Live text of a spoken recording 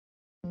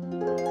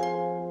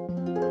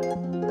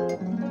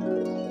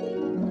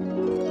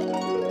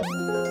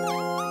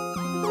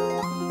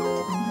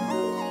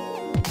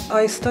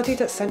I studied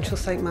at Central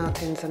St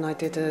Martin's and I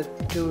did a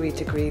jewellery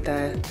degree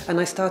there, and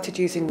I started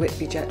using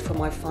Whitby Jet for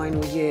my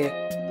final year.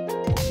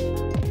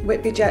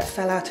 Whitby Jet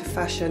fell out of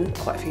fashion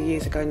quite a few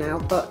years ago now,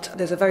 but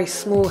there's a very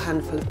small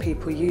handful of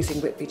people using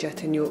Whitby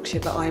Jet in Yorkshire,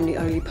 but I'm the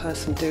only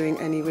person doing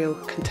any real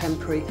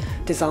contemporary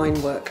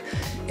design work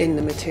in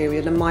the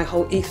material, and my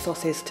whole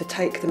ethos is to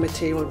take the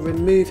material,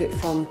 remove it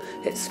from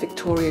its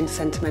Victorian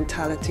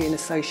sentimentality and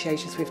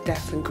associations with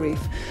death and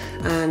grief,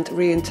 and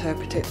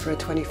reinterpret it for a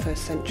 21st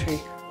century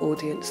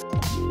audience.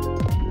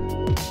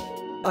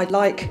 I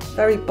like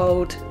very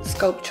bold,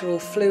 sculptural,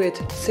 fluid,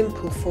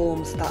 simple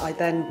forms that I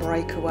then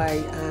break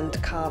away and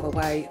carve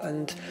away,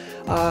 and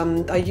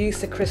I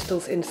use the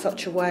crystals in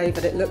such a way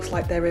that it looks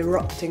like they're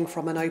erupting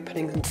from an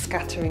opening and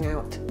scattering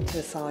out to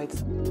the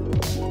sides.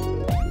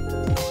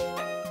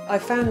 I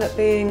found that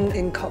being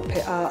in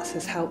Cockpit Arts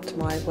has helped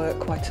my work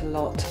quite a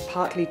lot,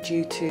 partly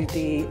due to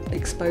the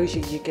exposure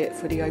you get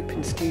for the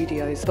open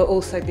studios, but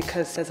also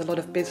because there's a lot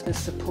of business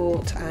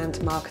support and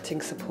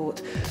marketing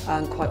support,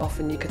 and quite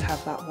often you could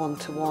have that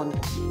one-to-one.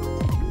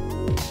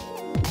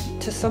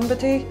 To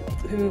somebody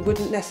who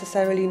wouldn't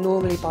necessarily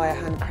normally buy a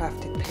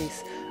handcrafted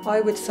piece, I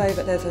would say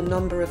that there's a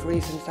number of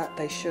reasons that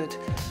they should.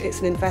 It's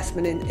an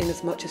investment in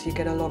as much as you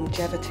get a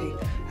longevity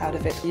out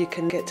of it. You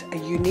can get a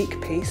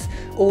unique piece.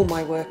 All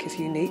my work is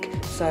unique,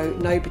 so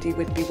nobody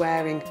would be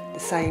wearing the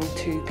same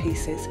two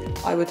pieces.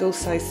 I would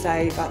also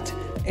say that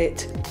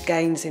it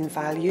gains in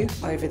value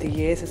over the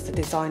years as the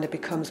designer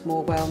becomes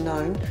more well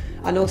known,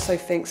 and also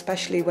think,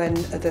 especially when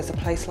there's a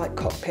place like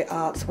Cockpit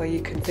Arts where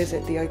you can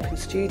visit the open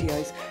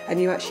studios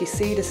and you actually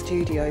see the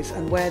studios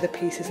and where the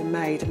pieces are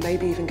made, and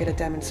maybe even get a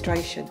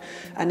demonstration,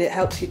 and it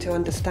helps you to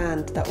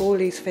understand that all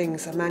these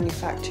things are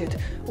manufactured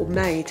or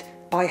made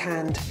by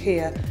hand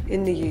here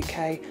in the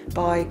UK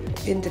by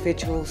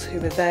individuals who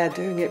are there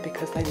doing it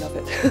because they love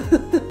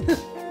it.